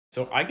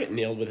So I get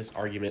nailed with this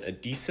argument a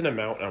decent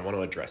amount, and I want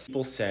to address it.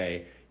 People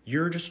say,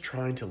 you're just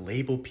trying to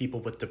label people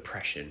with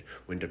depression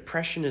when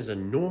depression is a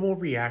normal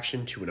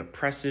reaction to an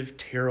oppressive,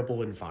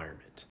 terrible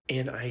environment.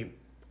 And I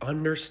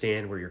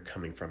understand where you're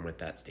coming from with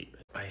that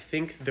statement. I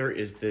think there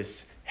is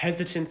this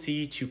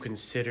hesitancy to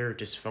consider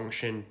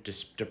dysfunction,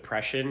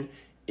 depression,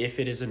 if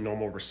it is a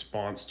normal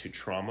response to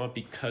trauma,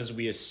 because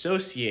we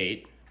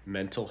associate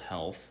mental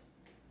health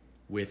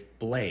with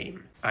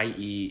blame,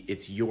 i.e.,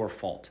 it's your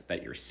fault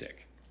that you're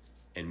sick.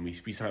 And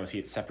we somehow see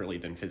it separately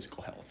than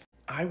physical health.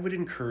 I would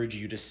encourage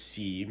you to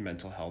see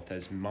mental health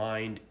as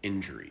mind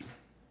injury.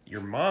 Your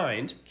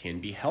mind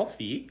can be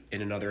healthy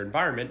in another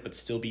environment, but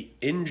still be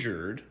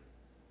injured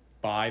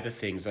by the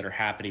things that are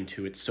happening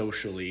to it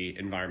socially,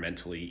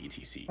 environmentally,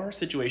 etc. Our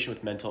situation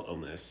with mental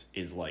illness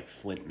is like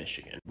Flint,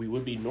 Michigan. We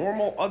would be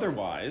normal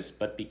otherwise,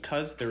 but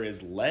because there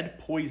is lead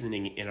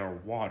poisoning in our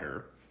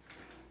water,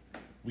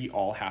 we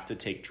all have to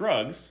take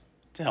drugs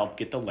to help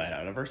get the lead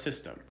out of our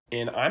system.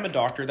 And I'm a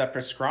doctor that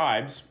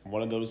prescribes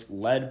one of those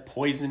lead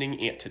poisoning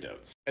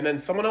antidotes. And then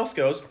someone else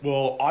goes,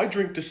 well, I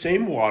drink the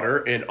same water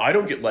and I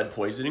don't get lead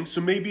poisoning,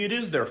 so maybe it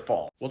is their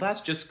fault. Well,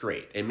 that's just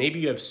great. And maybe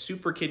you have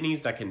super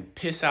kidneys that can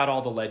piss out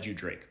all the lead you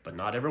drink, but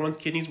not everyone's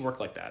kidneys work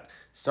like that.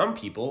 Some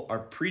people are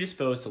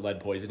predisposed to lead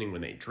poisoning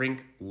when they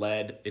drink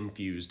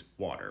lead-infused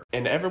water.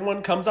 And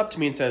everyone comes up to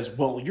me and says,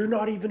 well, you're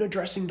not even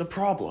addressing the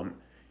problem.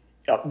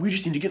 We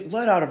just need to get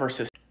lead out of our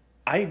system.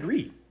 I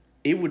agree.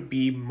 It would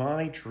be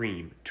my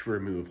dream to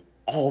remove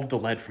all of the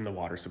lead from the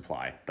water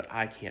supply, but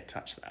I can't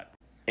touch that.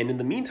 And in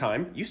the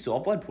meantime, you still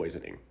have lead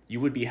poisoning. You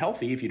would be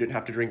healthy if you didn't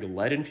have to drink the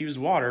lead-infused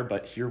water,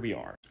 but here we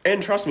are.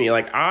 And trust me,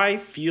 I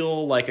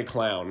feel like a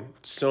clown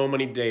so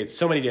many days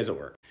at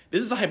work.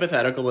 This is a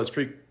hypothetical, but it's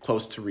pretty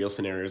close to real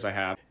scenarios I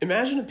have.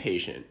 Imagine a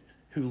patient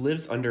who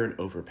lives under an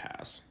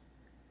overpass.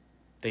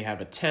 They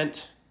have a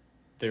tent,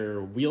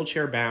 they're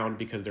wheelchair bound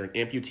because they're an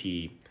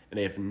amputee, and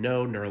they have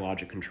no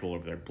neurologic control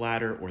over their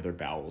bladder or their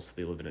bowels, so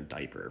they live in a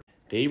diaper.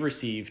 They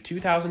receive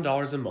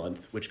 $2,000 a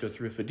month, which goes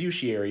through a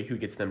fiduciary who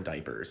gets them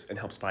diapers and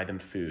helps buy them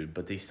food,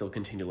 but they still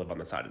continue to live on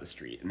the side of the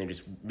street. And they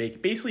just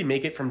basically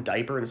make it from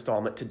diaper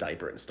installment to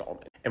diaper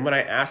installment. And when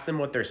I ask them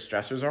what their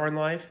stressors are in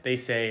life, they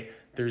say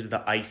there's the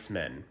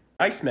Icemen.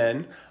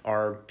 Icemen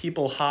are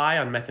people high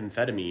on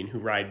methamphetamine who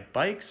ride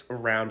bikes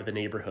around the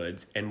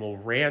neighborhoods and will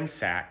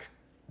ransack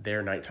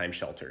their nighttime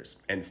shelters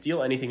and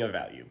steal anything of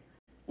value,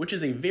 which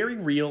is a very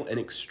real and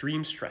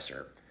extreme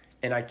stressor.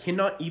 And I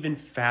cannot even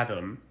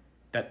fathom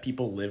that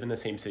people live in the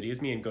same city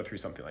as me and go through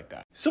something like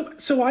that.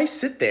 So I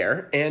sit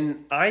there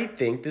and I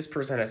think this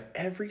person has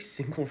every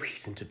single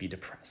reason to be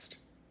depressed.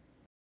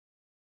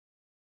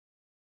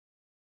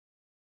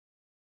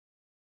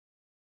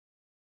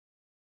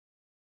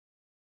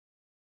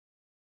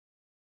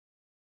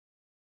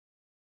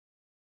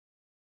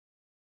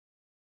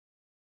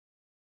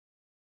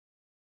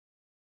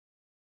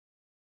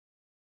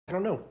 I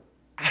don't know.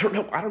 I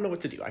don't know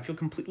what to do. I feel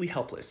completely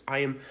helpless. I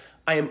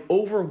am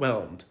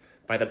overwhelmed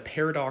by the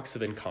paradox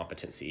of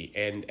incompetency,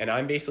 and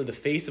I'm basically the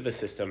face of a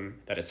system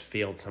that has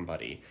failed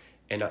somebody.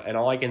 And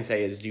all I can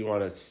say is, do you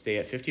want to stay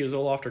at 50 years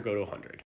old or go to 100?